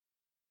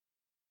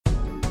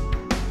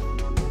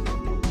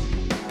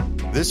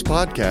This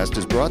podcast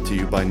is brought to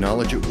you by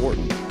Knowledge at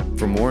Wharton.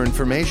 For more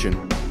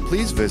information,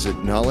 please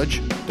visit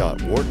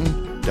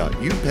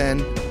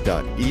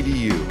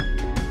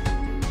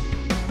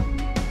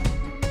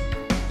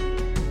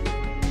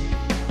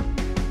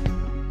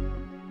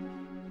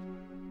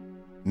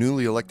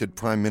Newly elected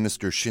Prime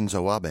Minister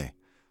Shinzo Abe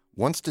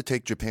wants to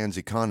take Japan's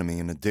economy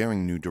in a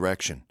daring new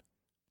direction,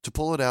 to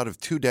pull it out of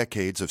 2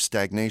 decades of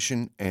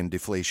stagnation and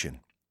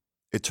deflation.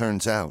 It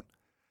turns out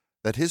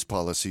that his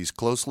policies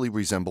closely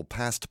resemble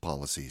past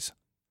policies,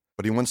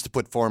 but he wants to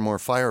put far more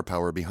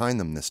firepower behind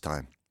them this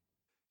time.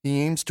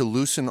 He aims to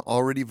loosen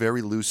already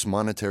very loose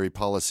monetary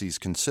policies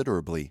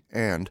considerably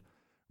and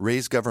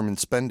raise government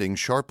spending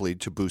sharply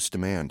to boost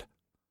demand.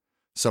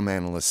 Some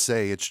analysts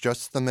say it's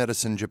just the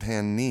medicine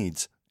Japan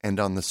needs, and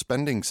on the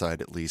spending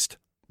side at least,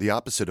 the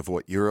opposite of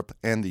what Europe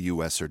and the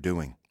U.S. are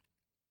doing.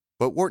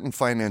 But Wharton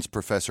finance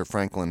professor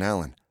Franklin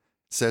Allen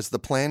says the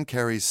plan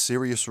carries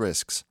serious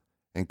risks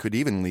and could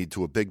even lead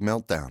to a big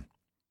meltdown.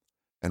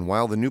 And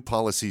while the new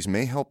policies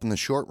may help in the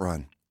short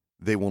run,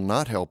 they will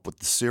not help with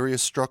the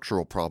serious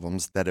structural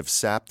problems that have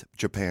sapped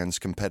Japan's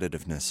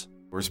competitiveness.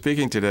 We're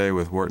speaking today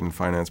with Wharton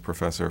finance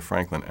professor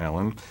Franklin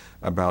Allen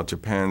about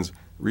Japan's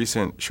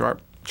recent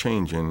sharp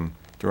change in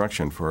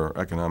direction for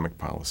economic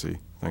policy.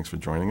 Thanks for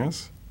joining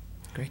us.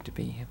 Great to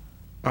be here.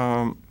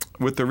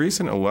 With the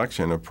recent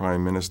election of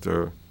Prime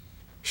Minister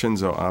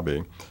Shinzo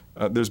Abe,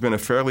 there's been a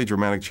fairly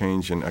dramatic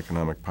change in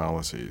economic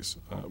policies,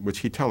 which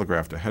he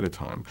telegraphed ahead of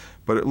time.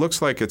 But it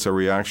looks like it's a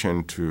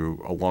reaction to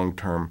a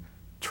long-term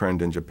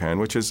trend in Japan,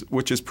 which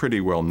is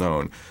pretty well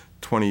known.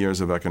 20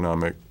 years of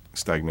economic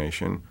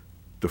stagnation,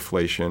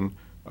 deflation,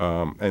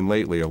 and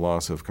lately a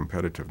loss of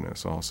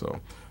competitiveness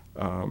also.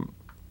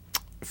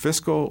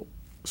 Fiscal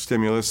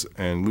stimulus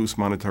and loose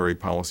monetary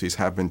policies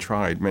have been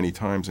tried many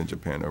times in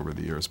Japan over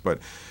the years, but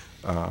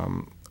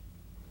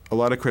a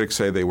lot of critics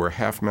say they were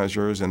half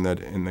measures, and that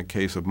in the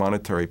case of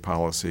monetary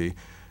policy,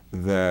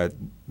 that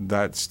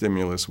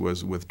stimulus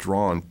was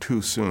withdrawn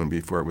too soon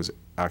before it was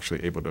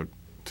actually able to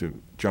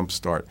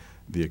jumpstart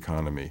the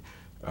economy.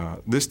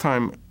 This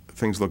time,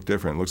 things look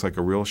different. It looks like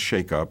a real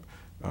shakeup,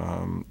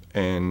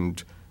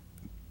 and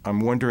I'm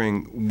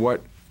wondering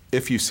what,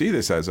 if you see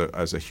this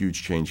as a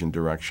huge change in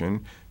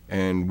direction,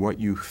 and what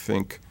you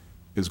think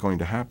is going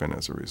to happen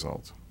as a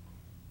result.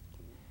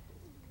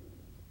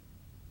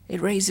 It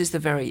raises the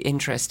very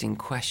interesting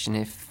question: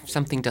 if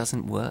something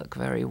doesn't work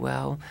very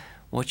well,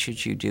 what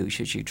should you do?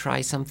 Should you try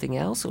something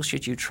else, or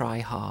should you try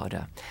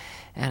harder?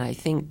 And I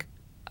think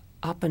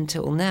up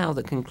until now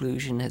the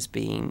conclusion has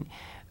been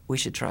we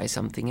should try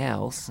something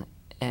else.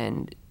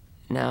 And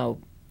now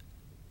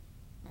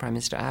Prime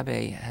Minister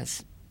Abe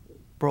has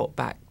brought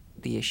back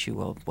the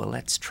issue of, well,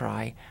 let's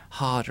try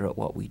harder at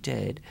what we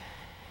did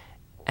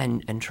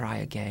and try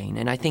again.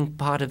 And I think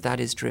part of that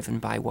is driven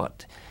by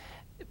what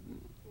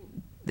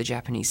the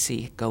Japanese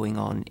see going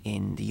on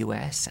in the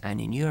US and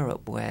in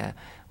Europe, where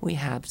we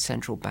have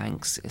central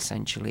banks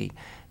essentially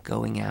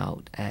going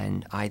out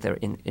and either,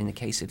 in the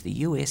case of the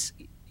US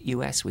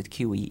with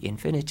QE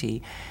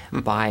Infinity,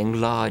 buying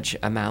large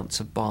amounts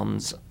of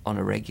bonds on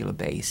a regular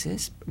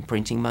basis,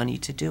 printing money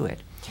to do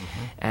it.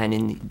 Mm-hmm. And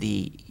in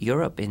the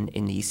Europe, in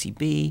the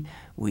ECB,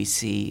 we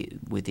see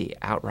with the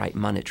outright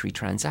monetary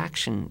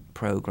transaction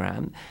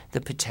program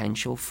the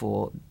potential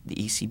for the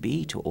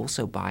ECB to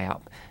also buy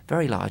up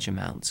very large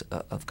amounts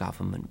of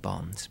government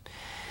bonds.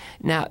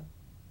 Now,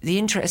 the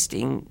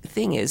interesting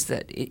thing is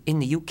that in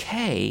the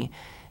UK,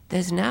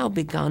 there's now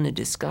begun a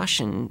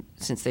discussion,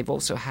 since they've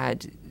also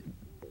had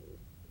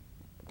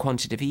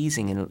quantitative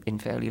easing in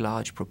fairly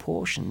large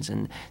proportions,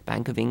 and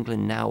Bank of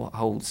England now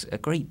holds a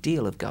great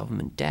deal of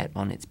government debt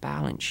on its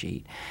balance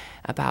sheet,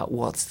 about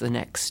what's the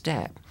next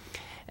step.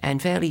 And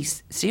fairly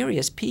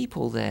serious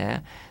people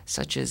there,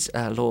 such as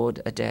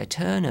Lord Adair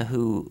Turner,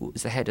 who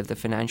was the head of the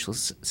Financial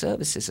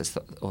Services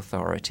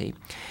Authority,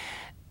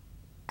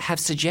 have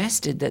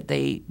suggested that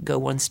they go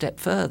one step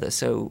further.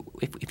 So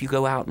if you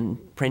go out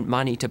and print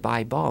money to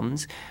buy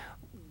bonds,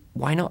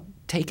 why not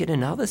take it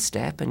another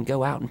step and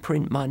go out and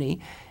print money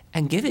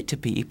and give it to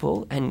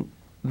people and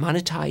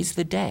monetize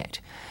the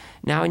debt?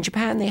 Now, in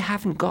Japan, they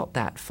haven't got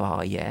that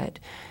far yet,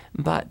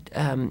 but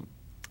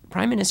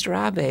Prime Minister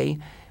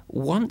Abe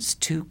wants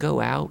to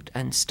go out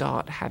and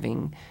start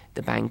having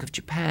the Bank of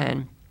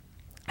Japan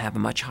have a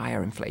much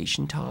higher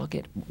inflation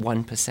target,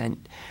 1%,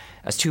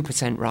 as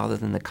 2% rather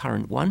than the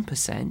current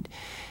 1%.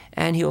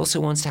 And he also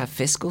wants to have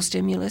fiscal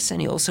stimulus,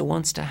 and he also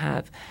wants to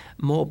have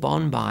more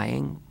bond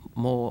buying,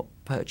 more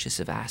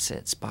purchase of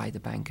assets by the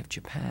Bank of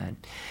Japan.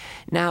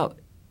 Now,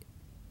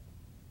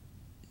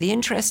 the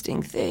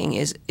interesting thing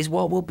is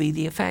what will be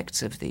the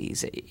effects of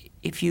these.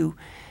 If you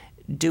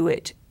do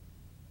it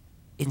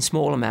in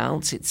small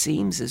amounts, it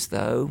seems as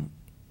though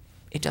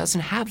it doesn't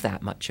have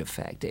that much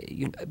effect.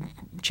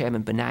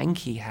 Chairman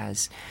Bernanke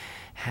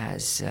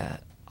has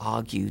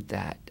argued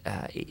that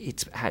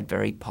it's had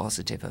very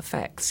positive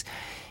effects,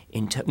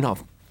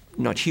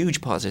 not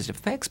huge positive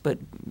effects, but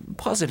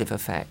positive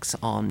effects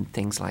on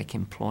things like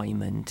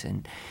employment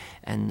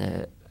and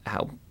the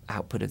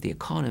output of the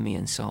economy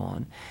and so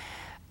on.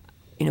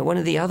 one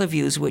of the other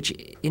views, which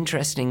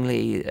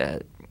interestingly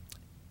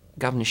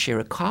Governor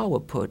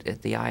Shirakawa put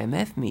at the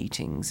IMF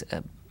meetings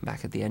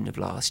back at the end of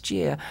last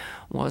year,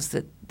 was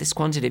that this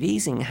quantitative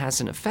easing has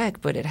an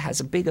effect, but it has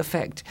a big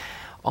effect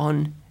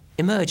on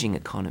emerging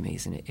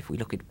economies. And if we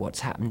look at what's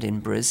happened in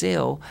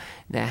Brazil,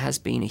 there has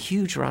been a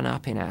huge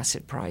run-up in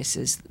asset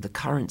prices. The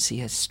currency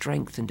has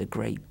strengthened a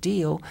great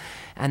deal,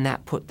 and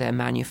that put their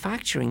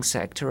manufacturing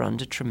sector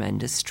under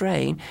tremendous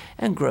strain,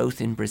 and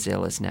growth in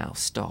Brazil has now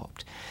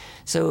stopped.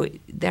 So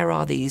there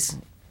are these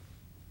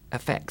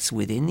effects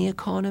within the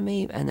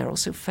economy, and there are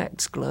also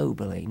effects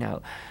globally.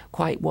 Now,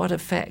 quite what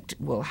effect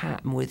will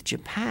happen with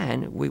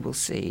Japan, we will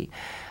see.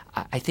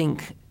 I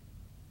think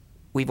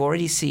we've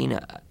already seen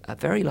a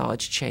very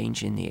large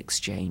change in the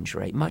exchange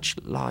rate, much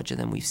larger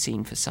than we've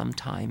seen for some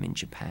time in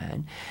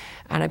Japan.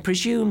 And I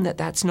presume that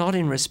that's not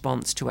in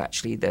response to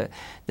actually the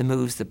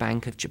moves the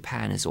Bank of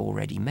Japan has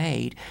already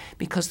made,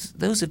 because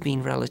those have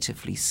been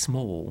relatively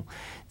small.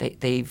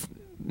 They've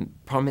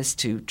promised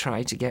to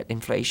try to get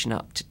inflation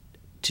up to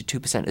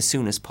 2% as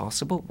soon as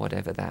possible,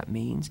 whatever that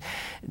means.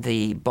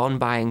 The bond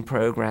buying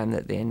program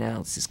that they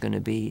announced is going to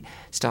be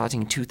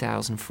starting in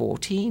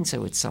 2014,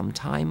 so it's some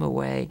time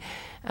away.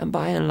 And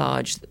by and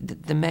large,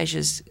 the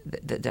measures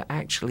that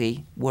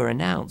actually were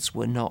announced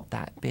were not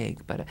that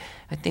big. But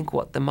I think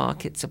what the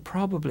markets are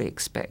probably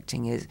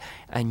expecting is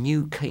a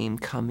new scheme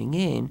coming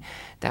in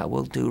that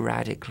will do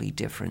radically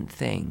different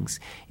things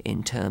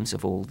in terms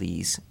of all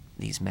these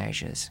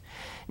measures.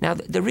 Now,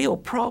 the real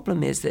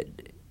problem is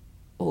that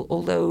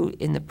although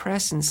in the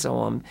press and so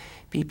on,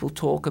 people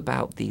talk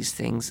about these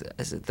things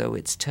as though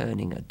it's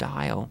turning a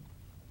dial,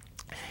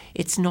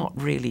 it's not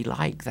really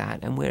like that,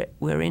 and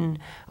we're in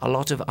a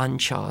lot of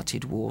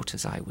uncharted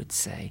waters, I would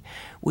say.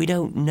 We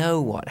don't know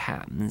what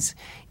happens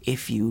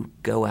if you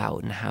go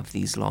out and have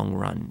these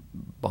long-run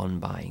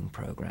bond buying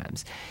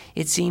programs.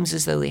 It seems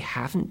as though they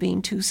haven't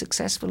been too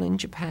successful in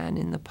Japan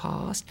in the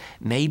past.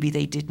 Maybe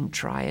they didn't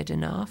try it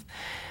enough.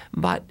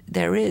 But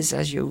there is,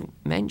 as you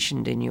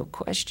mentioned in your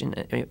question,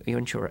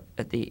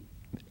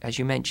 as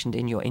you mentioned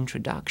in your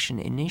introduction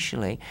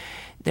initially,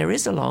 there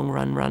is a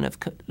long-run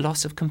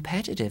loss of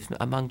competitiveness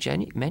among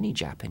many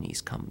Japanese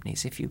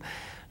companies. If you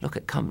look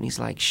at companies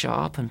like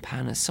Sharp and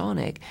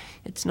Panasonic,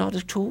 it's not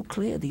at all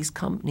clear these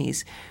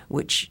companies,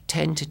 which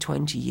 10 to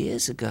 20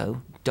 years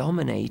ago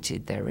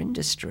dominated their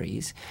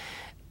industries,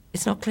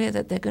 it's not clear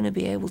that they're going to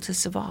be able to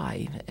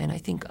survive. And I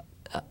think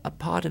a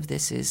part of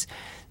this is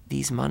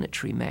these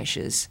monetary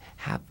measures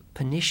have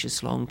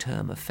pernicious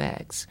long-term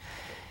effects.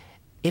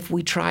 If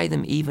we try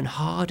them even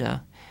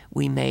harder,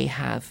 we may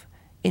have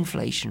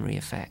inflationary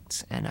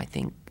effects, and I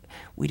think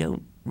we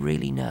don't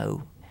really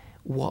know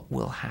what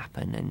will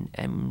happen,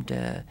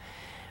 and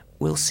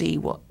we'll see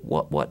what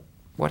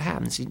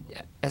happens.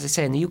 As I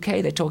say, in the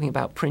UK, they're talking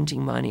about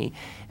printing money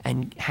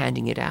and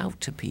handing it out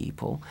to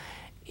people.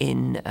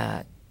 In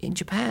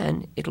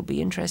Japan, it'll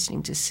be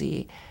interesting to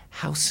see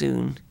how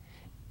soon,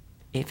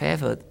 if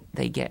ever,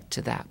 they get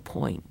to that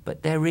point.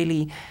 But they're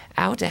really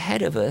out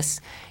ahead of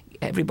us.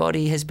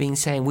 Everybody has been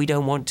saying we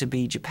don't want to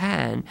be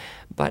Japan,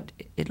 but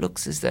it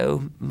looks as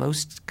though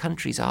most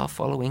countries are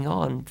following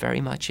on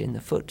very much in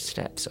the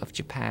footsteps of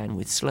Japan,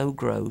 with slow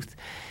growth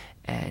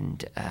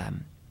and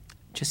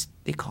just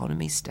the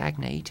economy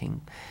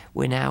stagnating.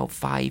 We're now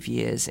 5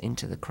 years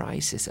into the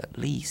crisis at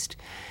least,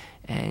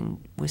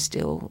 and we're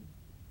still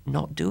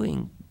not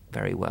doing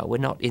very well. We're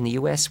not, in the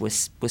US, we're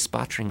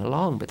sputtering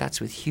along, but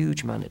that's with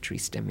huge monetary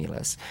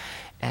stimulus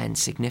and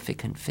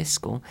significant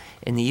fiscal.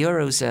 In the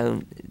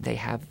Eurozone, they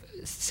have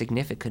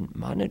significant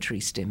monetary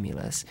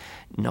stimulus,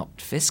 not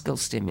fiscal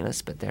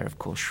stimulus, but they're, of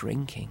course,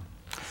 shrinking.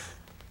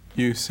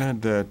 You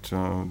said that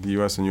the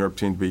U.S. and Europe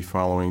seem to be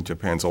following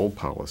Japan's old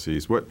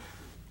policies.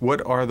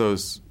 What are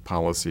those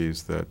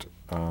policies that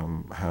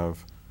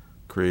have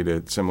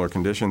created similar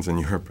conditions in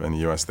Europe and the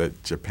U.S.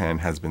 that Japan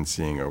has been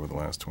seeing over the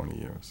last 20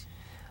 years?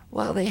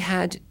 Well, they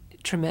had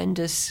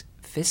tremendous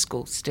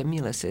fiscal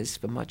stimuluses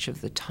for much of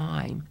the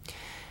time.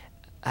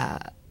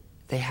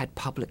 They had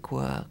public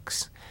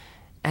works,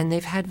 and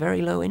they've had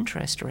very low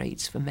interest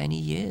rates for many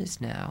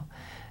years now.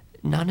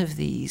 None of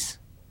these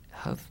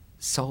have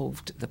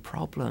solved the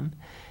problem.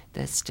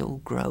 They're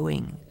still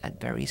growing at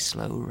very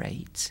slow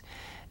rates.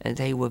 And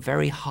they were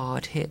very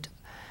hard hit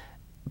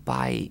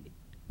by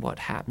what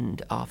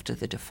happened after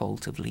the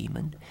default of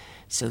Lehman.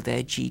 So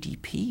their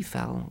GDP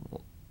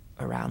fell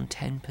around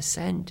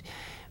 10%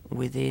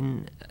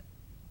 within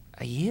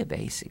a year,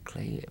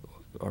 basically,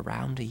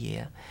 around a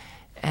year.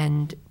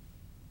 And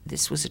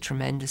this was a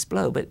tremendous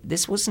blow. But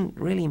this wasn't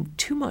really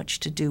too much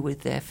to do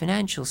with their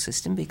financial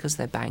system, because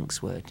their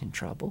banks weren't in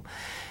trouble.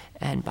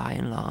 And by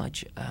and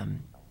large,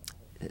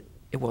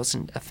 it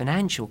wasn't a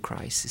financial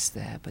crisis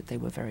there, but they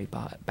were very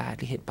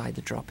badly hit by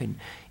the drop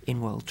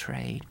in world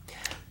trade.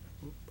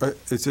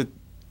 Is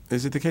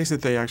it the case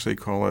that they actually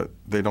call it,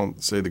 they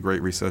don't say the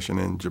Great Recession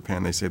in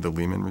Japan, they say the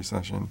Lehman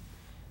Recession?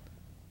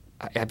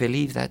 I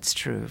believe that's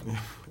true.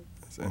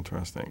 That's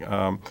interesting.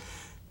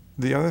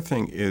 The other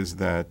thing is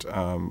that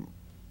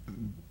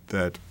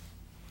that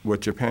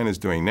what Japan is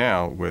doing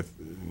now with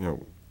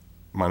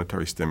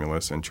monetary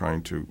stimulus and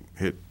trying to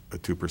hit a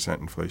 2%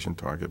 inflation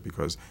target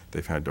because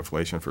they've had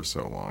deflation for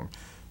so long.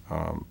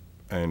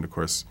 And, of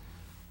course,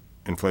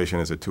 inflation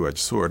is a two-edged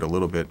sword. A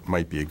little bit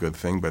might be a good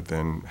thing, but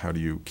then how do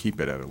you keep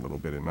it at a little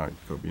bit and not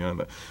go beyond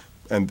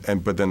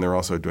that? But then they're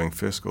also doing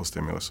fiscal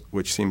stimulus,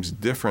 which seems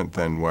different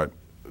than what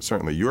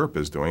certainly Europe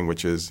is doing,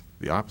 which is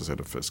the opposite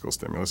of fiscal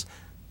stimulus.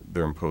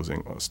 They're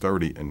imposing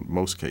austerity in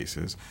most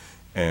cases,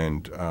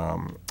 and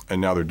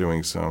now they're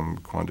doing some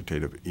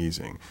quantitative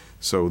easing.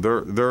 So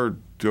they're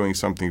doing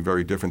something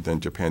very different than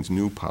Japan's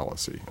new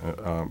policy.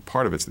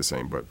 Part of it's the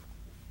same, but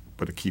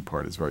a key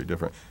part is very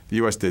different. The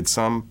U.S. did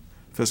some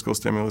fiscal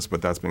stimulus,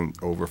 but that's been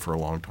over for a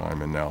long time,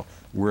 and now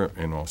we're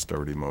in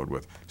austerity mode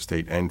with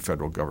state and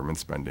federal government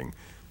spending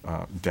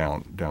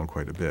down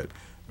quite a bit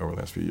over the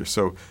last few years.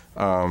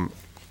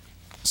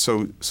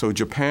 So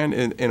Japan,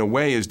 in a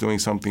way, is doing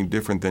something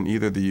different than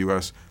either the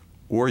U.S.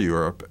 or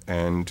Europe,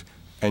 and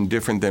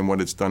different than what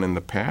it's done in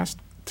the past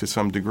to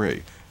some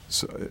degree.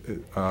 So,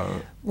 in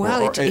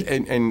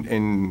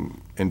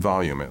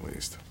volume, at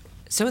least.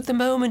 So at the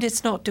moment,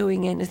 it's not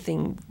doing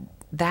anything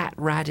that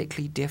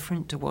radically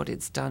different to what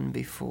it's done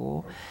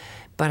before.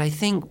 But I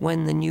think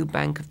when the new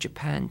Bank of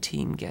Japan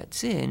team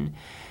gets in,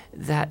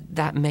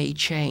 that may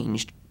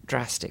change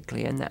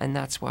drastically, and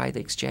that's why the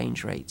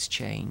exchange rates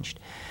changed.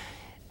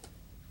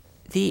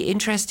 The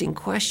interesting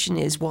question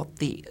is what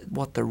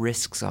the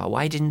risks are.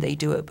 Why didn't they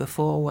do it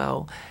before?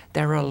 Well,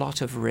 there are a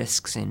lot of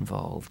risks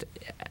involved.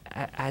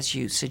 As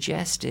you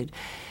suggested,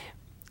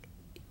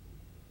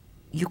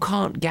 you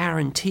can't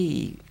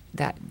guarantee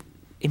that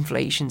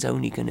inflation's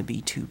only going to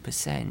be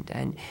 2%.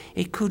 And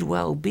it could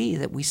well be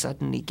that we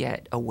suddenly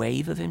get a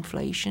wave of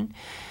inflation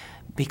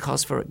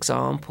because, for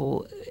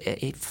example,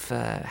 if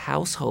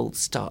households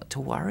start to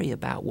worry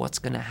about what's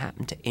going to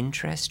happen to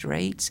interest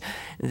rates,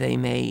 they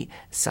may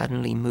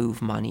suddenly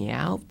move money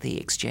out. The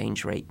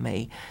exchange rate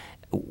may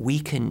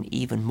weaken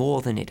even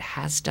more than it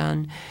has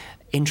done.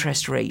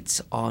 Interest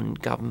rates on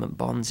government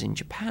bonds in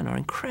Japan are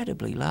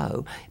incredibly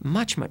low,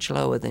 much, much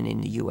lower than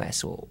in the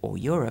US or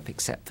Europe,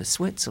 except for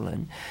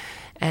Switzerland.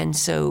 And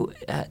so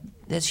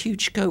there's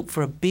huge scope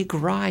for a big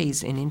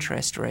rise in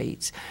interest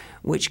rates,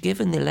 which,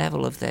 given the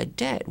level of their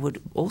debt,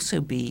 would also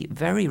be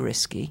very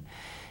risky.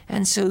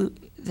 And so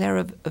there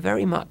are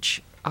very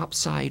much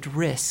upside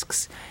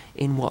risks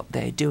in what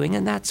they're doing.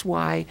 And that's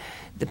why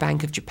the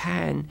Bank of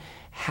Japan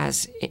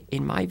has,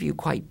 in my view,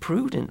 quite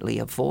prudently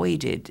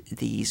avoided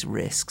these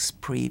risks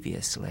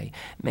previously.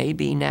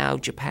 Maybe now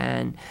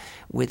Japan,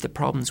 with the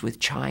problems with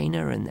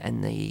China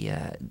and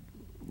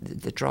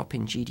the drop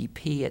in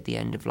GDP at the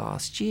end of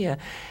last year,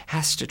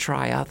 has to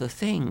try other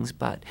things,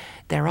 but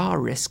there are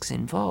risks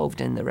involved,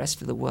 and the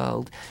rest of the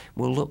world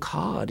will look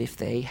hard if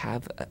they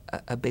have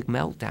a big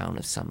meltdown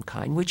of some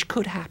kind, which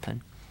could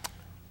happen.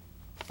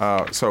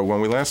 So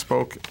when we last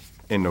spoke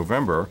in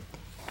November,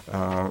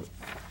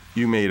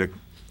 you made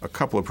a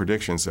couple of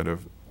predictions that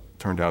have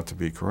turned out to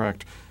be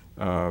correct.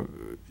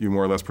 You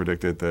more or less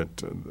predicted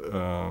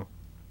that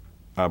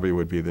Abe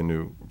would be the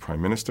new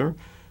prime minister.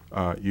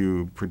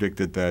 You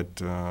predicted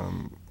that,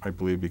 I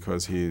believe,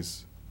 because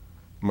he's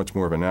much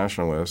more of a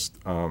nationalist,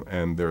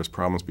 and there's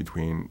problems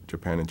between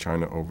Japan and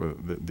China over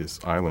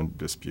this island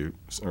dispute,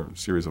 or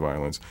series of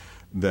islands,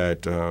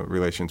 that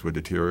relations would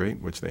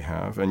deteriorate, which they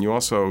have. And you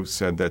also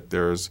said that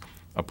there's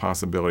a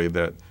possibility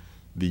that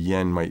the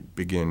yen might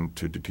begin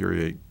to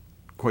deteriorate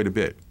quite a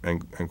bit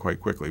and quite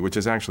quickly, which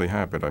has actually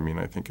happened. I mean,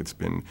 I think it's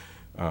been,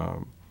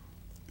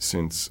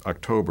 since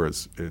October,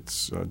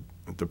 it's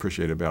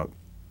depreciated about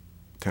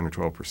 10 or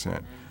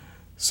 12%.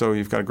 So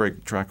you've got a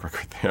great track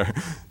record there.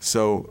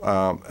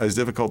 So as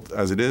difficult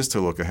as it is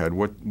to look ahead,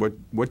 what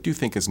do you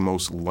think is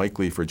most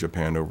likely for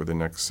Japan over the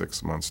next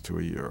 6 months to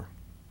a year?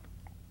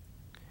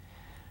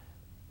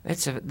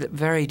 It's a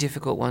very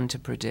difficult one to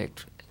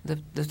predict.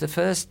 The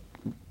first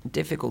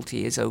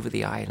difficulty is over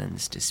the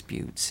islands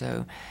dispute.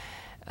 So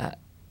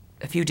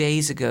a few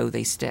days ago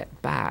they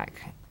stepped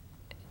back,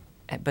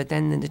 but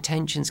then the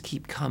tensions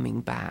keep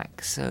coming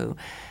back. So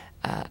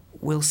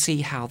we'll see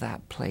how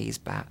that plays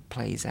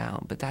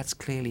out. But that's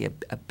clearly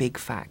a big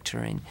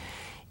factor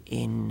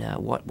in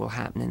what will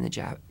happen in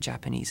the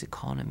Japanese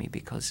economy,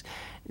 because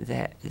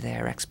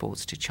their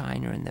exports to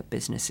China and their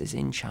businesses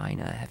in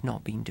China have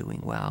not been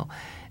doing well.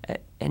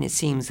 And it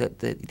seems that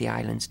the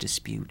islands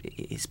dispute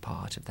is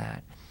part of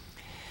that.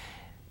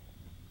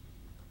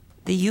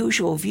 The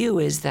usual view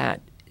is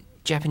that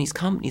Japanese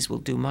companies will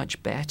do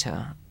much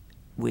better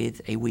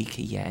with a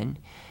weaker yen,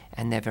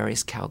 and there are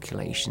various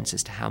calculations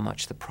as to how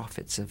much the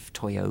profits of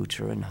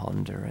Toyota and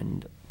Honda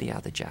and the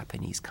other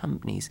Japanese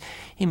companies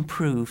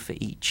improve for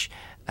each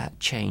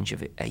change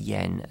of a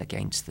yen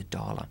against the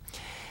dollar.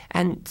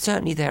 And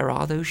certainly there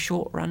are those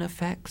short-run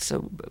effects,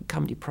 so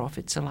company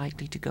profits are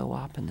likely to go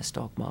up and the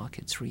stock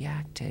market's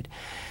reacted.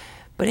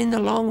 But in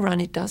the long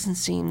run, it doesn't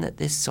seem that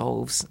this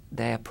solves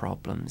their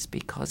problems,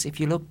 because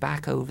if you look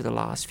back over the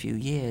last few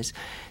years,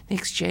 the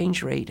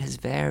exchange rate has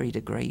varied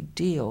a great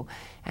deal,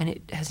 and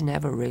it has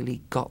never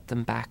really got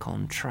them back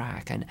on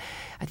track. And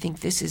I think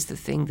this is the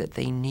thing that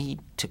they need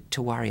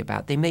to worry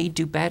about. They may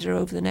do better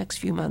over the next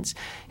few months.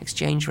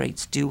 Exchange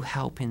rates do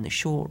help in the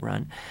short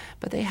run,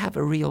 but they have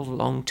a real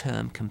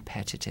long-term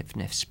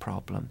competitiveness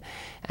problem,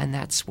 and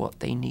that's what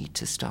they need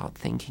to start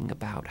thinking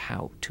about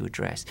how to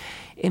address.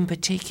 In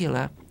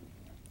particular,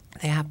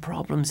 they have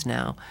problems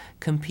now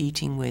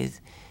competing with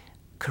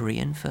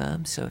Korean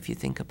firms. So if you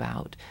think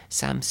about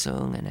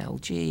Samsung and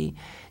LG,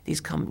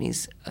 these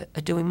companies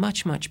are doing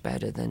much, much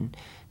better than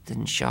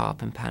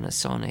Sharp and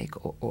Panasonic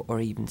or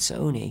even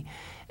Sony.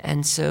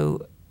 And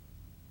so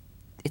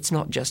it's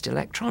not just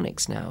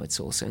electronics now, it's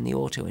also in the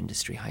auto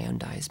industry.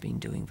 Hyundai has been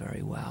doing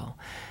very well.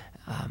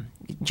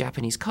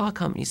 Japanese car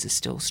companies are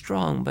still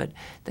strong, but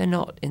they're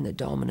not in the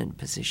dominant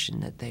position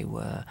that they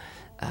were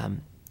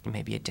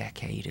maybe a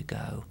decade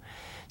ago.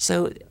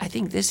 So I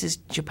think this is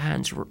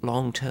Japan's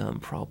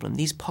long-term problem.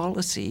 These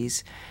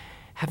policies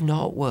have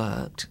not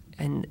worked,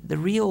 and the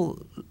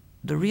real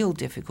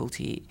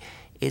difficulty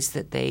is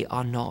that they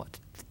are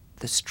not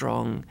the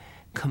strong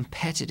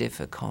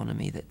competitive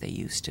economy that they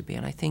used to be.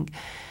 And I think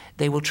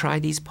they will try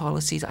these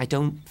policies. I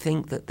don't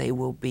think that they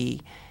will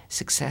be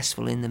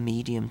successful in the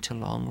medium to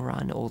long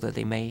run, although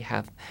they may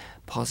have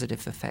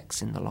positive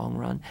effects in the long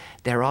run.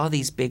 There are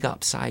these big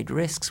upside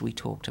risks we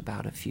talked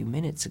about a few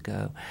minutes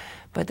ago,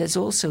 but there's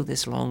also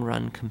this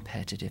long-run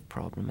competitive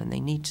problem, and they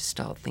need to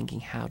start thinking,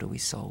 how do we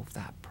solve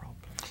that problem?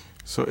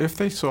 So if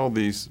they saw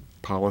these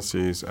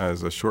policies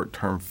as a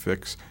short-term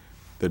fix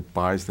that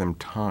buys them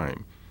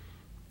time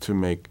to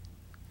make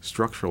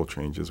structural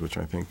changes, which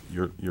I think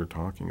you're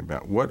talking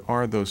about, what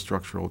are those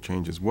structural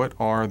changes? What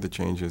are the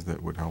changes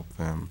that would help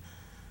them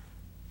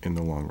in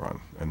the long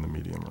run and the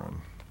medium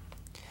run?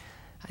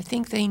 I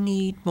think they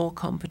need more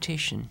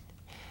competition.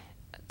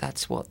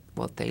 That's what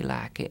they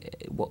lack.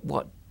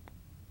 What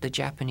the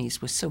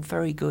Japanese were so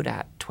very good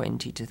at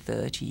 20 to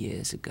 30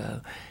 years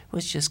ago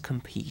was just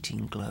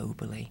competing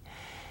globally.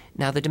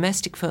 Now, the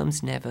domestic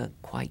firms never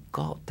quite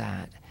got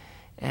that.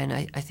 And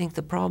I think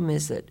the problem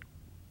is that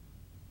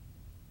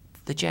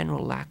the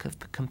general lack of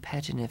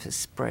competitiveness has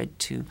spread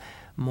to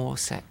more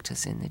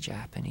sectors in the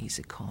Japanese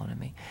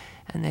economy.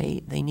 And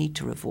they need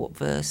to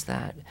reverse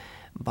that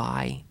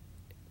by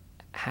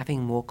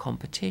having more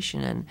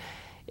competition. And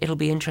it'll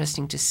be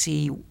interesting to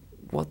see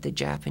what the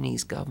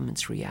Japanese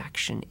government's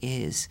reaction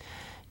is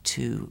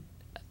to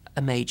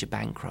a major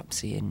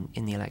bankruptcy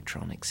in the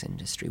electronics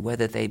industry,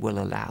 whether they will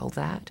allow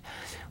that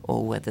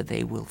or whether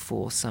they will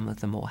force some of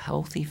the more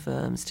healthy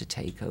firms to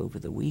take over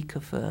the weaker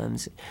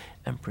firms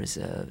and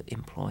preserve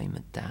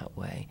employment that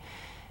way.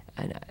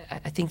 And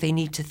I think they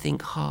need to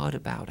think hard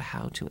about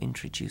how to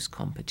introduce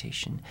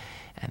competition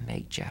and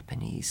make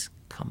Japanese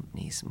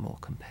companies more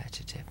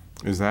competitive.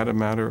 Is that a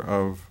matter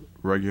of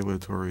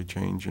regulatory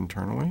change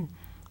internally,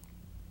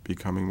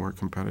 becoming more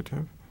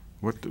competitive?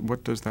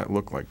 What does that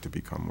look like to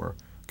become more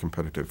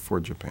competitive for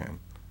Japan?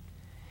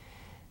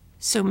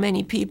 So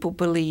many people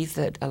believe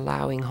that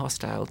allowing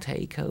hostile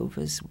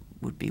takeovers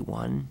would be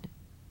one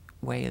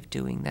way of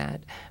doing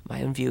that.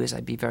 My own view is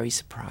I'd be very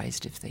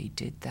surprised if they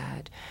did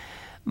that.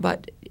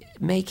 But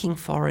making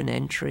foreign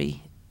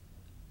entry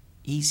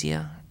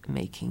easier,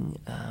 making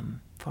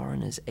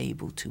foreigners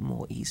able to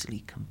more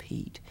easily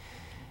compete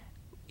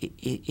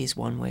is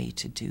one way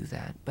to do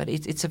that. But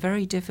it's a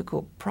very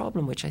difficult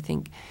problem, which I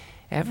think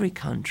every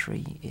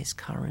country is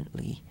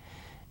currently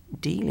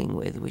dealing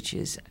with, which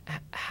is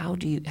how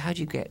do you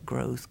get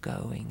growth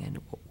going, and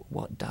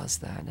what does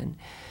that? And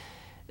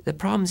the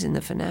problems in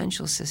the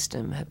financial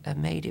system have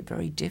made it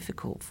very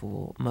difficult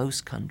for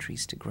most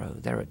countries to grow.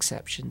 There are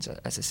exceptions.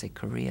 As I say,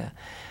 Korea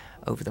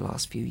over the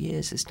last few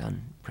years has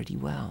done pretty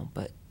well,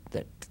 but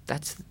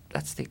that's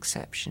the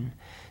exception.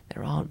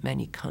 There aren't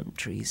many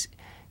countries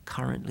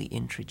currently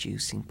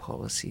introducing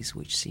policies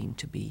which seem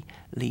to be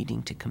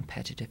leading to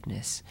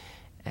competitiveness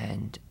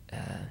and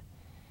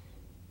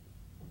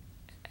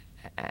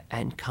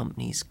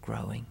companies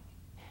growing.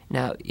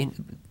 Now,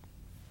 in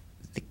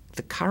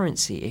the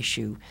currency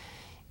issue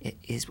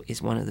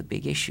is one of the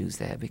big issues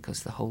there,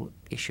 because the whole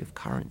issue of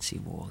currency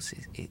wars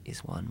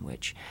is one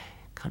which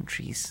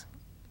countries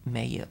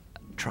may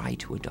try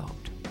to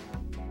adopt.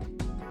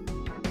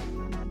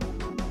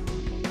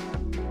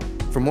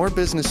 For more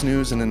business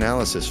news and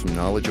analysis from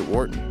Knowledge at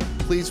Wharton,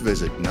 please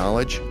visit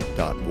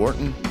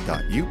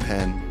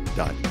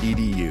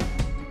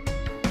knowledge.wharton.upenn.edu.